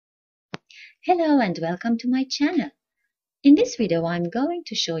Hello and welcome to my channel. In this video, I'm going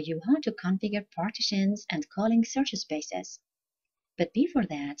to show you how to configure partitions and calling search spaces. But before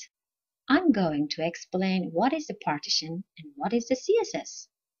that, I'm going to explain what is the partition and what is the CSS.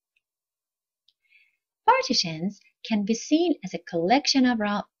 Partitions can be seen as a collection of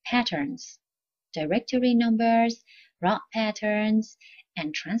route patterns. Directory numbers, route patterns,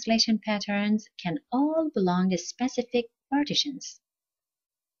 and translation patterns can all belong to specific partitions.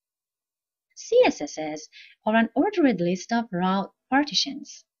 CSSs are an ordered list of route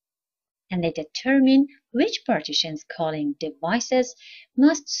partitions, and they determine which partitions calling devices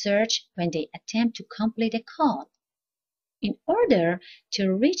must search when they attempt to complete a call. In order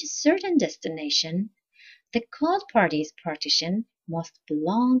to reach a certain destination, the called party's partition must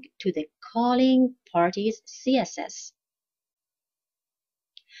belong to the calling party's CSS.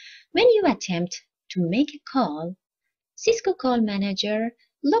 When you attempt to make a call, Cisco Call Manager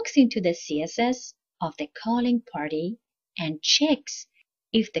looks into the CSS of the calling party and checks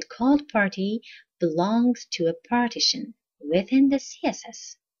if the called party belongs to a partition within the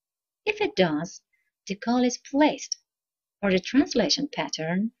CSS. If it does, the call is placed or the translation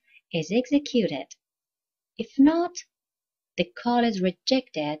pattern is executed. If not, the call is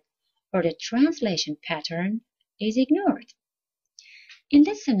rejected or the translation pattern is ignored. In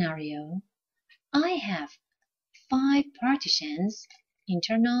this scenario, I have 5 partitions: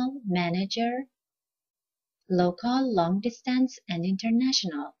 internal, manager, local, long distance, and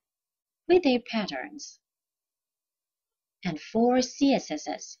international, with their patterns, and 4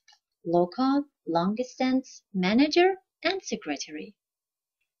 CSSs: local, long distance, manager, and secretary.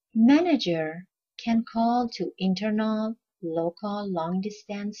 Manager can call to internal, local, long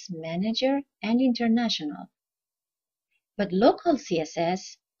distance, manager, and international, but local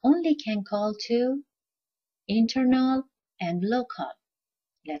CSS only can call to internal and local.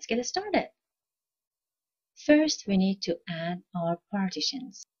 Let's get started. First, we need to add our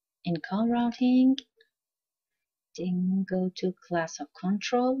partitions. In call routing, then go to class of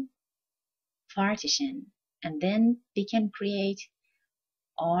control, partition, and then we can create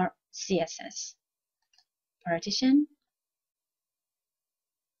our CSS. Partition,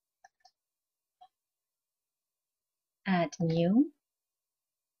 add new,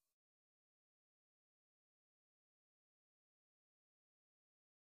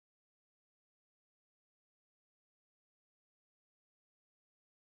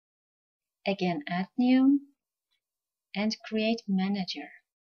 again add new, and create manager.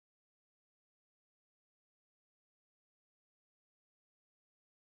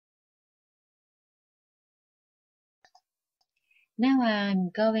 Now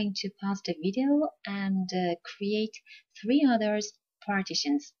I'm going to pause the video and create 3 other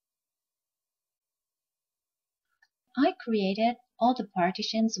partitions. I created all the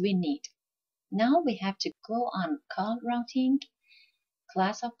partitions we need. Now we have to go on call routing,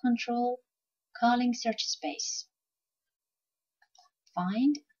 class of control, calling search space.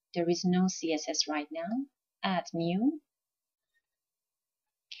 Find, there is no CSS right now, add new.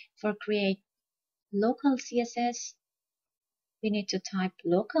 For create local CSS, we need to type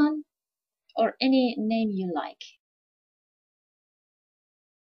local or any name you like.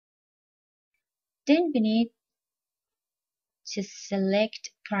 Then we need to select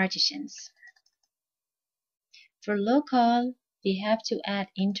partitions. For local, we have to add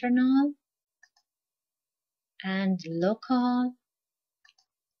internal and local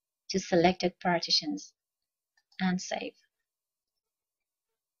to selected partitions and save.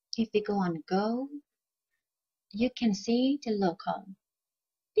 If we go on Go, you can see the local.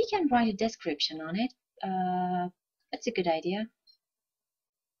 We can write a description on it. That's a good idea.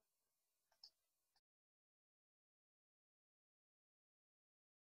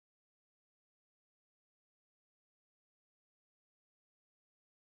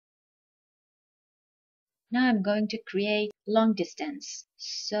 Now I'm going to create long distance.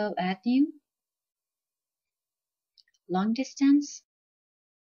 So add new, long distance,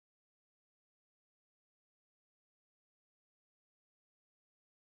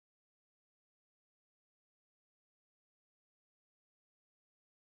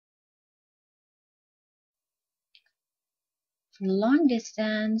 for long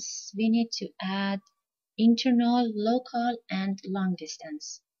distance, we need to add internal, local, and long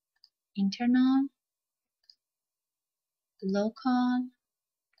distance. Internal, local,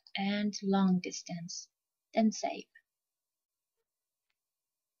 and long distance. Then save.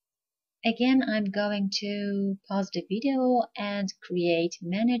 Again, I'm going to pause the video and create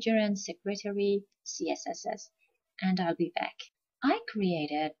manager and secretary CSSs, and I'll be back. I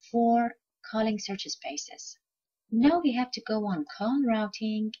created 4 calling search spaces. Now we have to go on call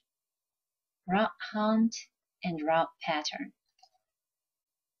routing, route hunt, and route pattern.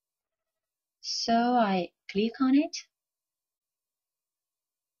 So I click on it.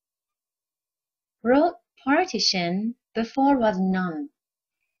 Route partition before was none.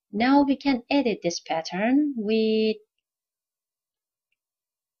 Now we can edit this pattern with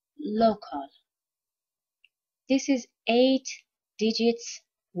local. This is 8 digits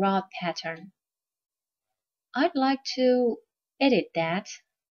route pattern. I'd like to edit that.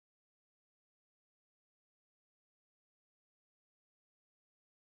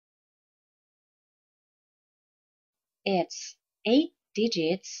 It's 8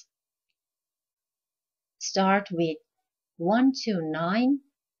 digits, start with 129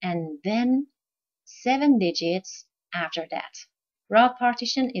 and then 7 digits after that. Route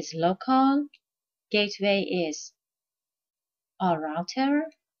partition is local, gateway is a router,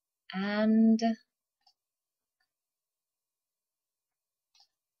 and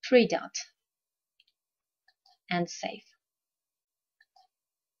 3 dot and save.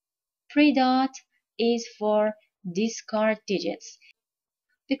 3 dot is for discard digits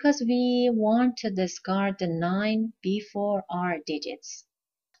because we want to discard the 9 before our digits.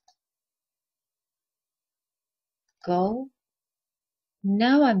 Go.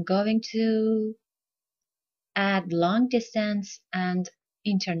 Now I'm going to add long distance and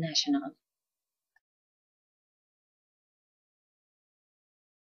international.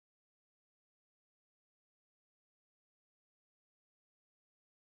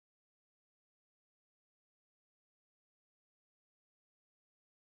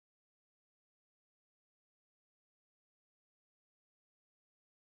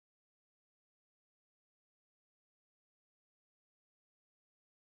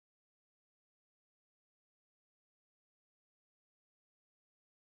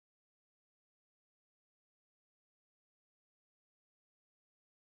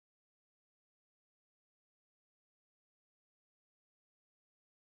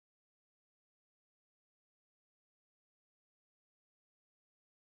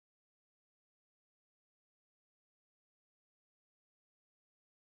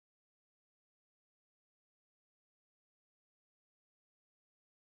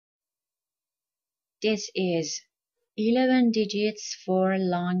 This is 11 digits for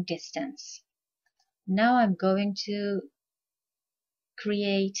long distance. Now I'm going to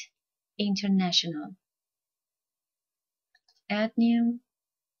create international. Add new.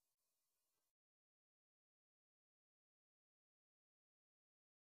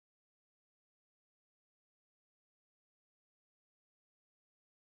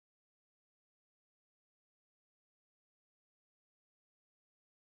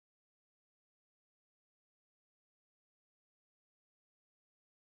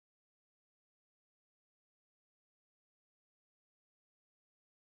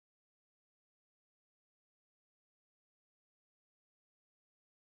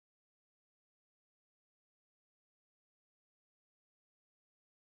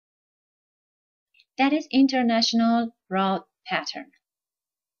 That is international route pattern.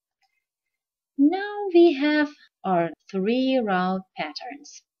 Now we have our 3 route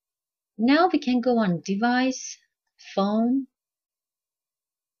patterns. Now we can go on device, phone.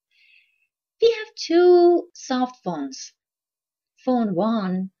 We have 2 soft phones, phone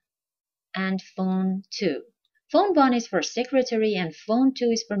 1 and phone 2. Phone 1 is for secretary and phone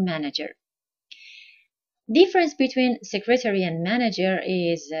 2 is for manager. Difference between secretary and manager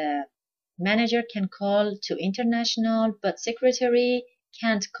is manager can call to international, but secretary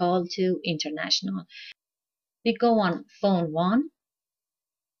can't call to international. We go on phone 1.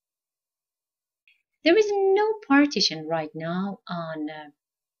 There is no partition right now on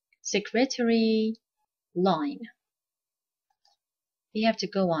secretary line. We have to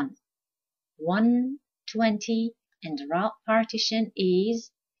go on 120 and the route partition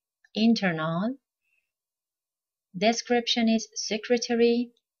is internal. Description is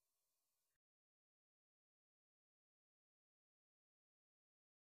secretary.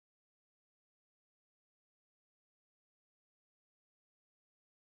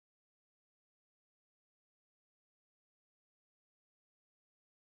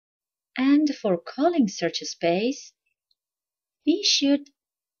 And for calling search space, we should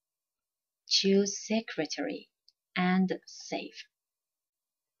choose secretary and save.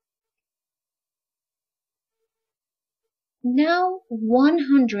 Now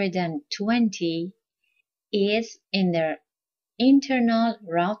 120 is in the internal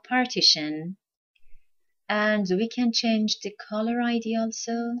route partition, and we can change the caller ID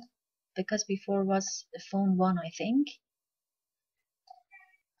also because before was the phone 1, I think.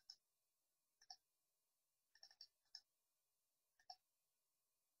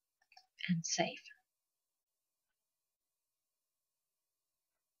 and save.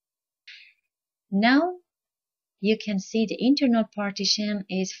 Now you can see the internal partition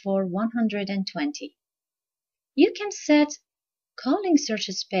is for 120. You can set calling search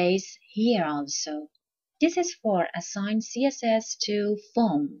space here also. This is for assign CSS to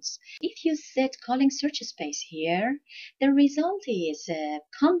phones. If you set calling search space here, the result is a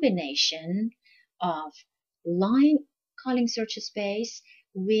combination of line calling search space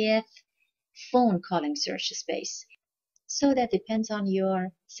with phone calling search space. So that depends on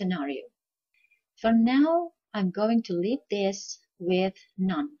your scenario. For now, I'm going to leave this with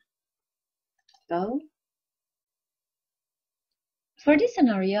none. Go. For this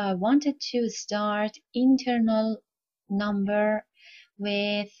scenario, I wanted to start internal number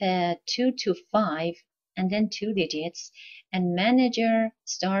with 2 to 5 and then 2 digits, and manager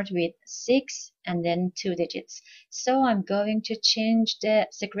start with 6 and then 2 digits. So I'm going to change the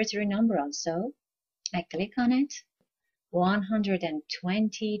secretary number also. I click on it,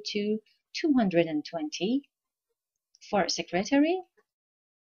 120 to 220 for secretary.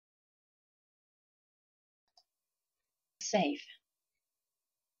 Save.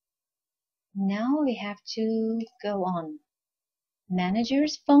 Now we have to go on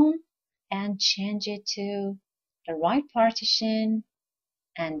manager's phone and change it to the right partition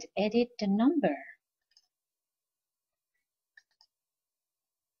and edit the number.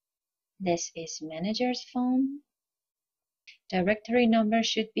 This is manager's phone. Directory number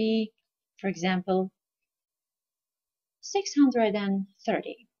should be, for example,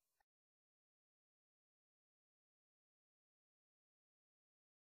 630.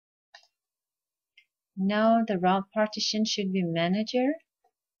 Now the route partition should be manager.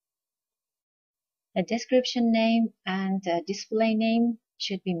 The description name and the display name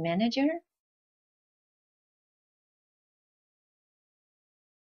should be manager.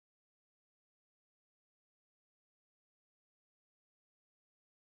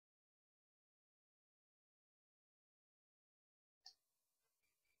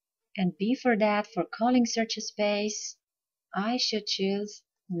 And B for that, for calling search space, I should choose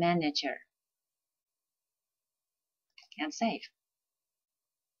manager. And save.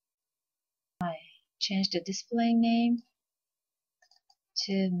 I change the display name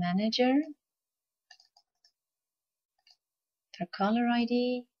to manager, for caller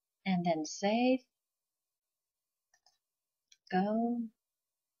ID, and then save. Go.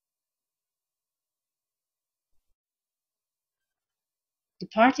 The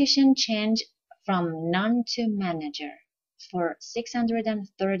partition changed from none to manager for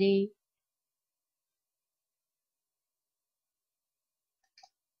 630.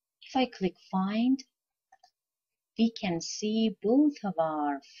 If I click find, we can see both of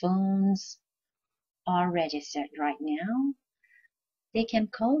our phones are registered right now. They can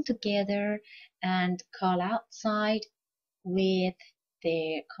call together and call outside with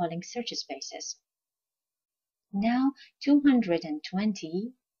their calling search spaces. Now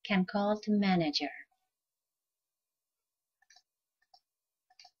 220 can call to manager.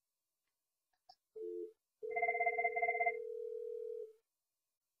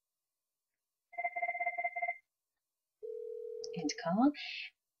 And call.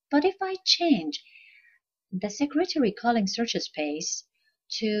 But if I change the secretary calling search space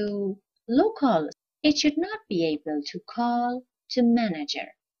to local, it should not be able to call to manager.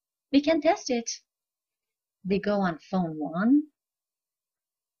 We can test it. We go on phone 1,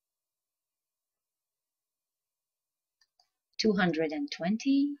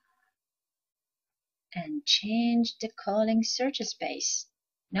 220, and change the calling search space.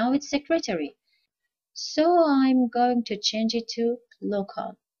 Now it's secretary. So I'm going to change it to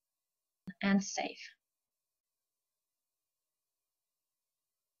local and save.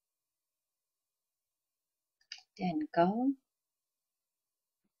 Then go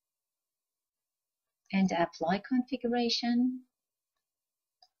and apply configuration.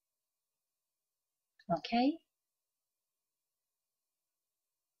 Okay.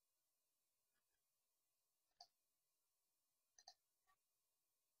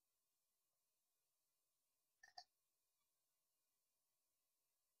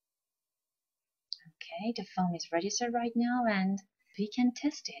 Okay, the phone is registered right now and we can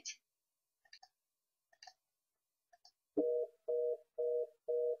test it.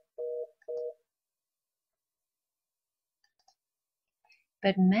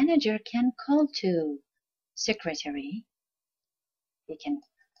 But manager can call to secretary. We can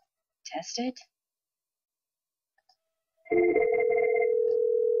test it.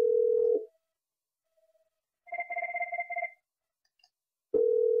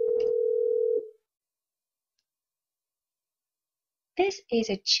 This is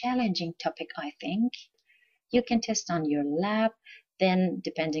a challenging topic, I think. You can test on your lab, then,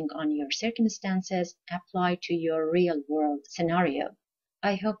 depending on your circumstances, apply to your real world scenario.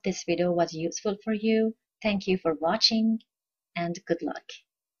 I hope this video was useful for you. Thank you for watching and good luck.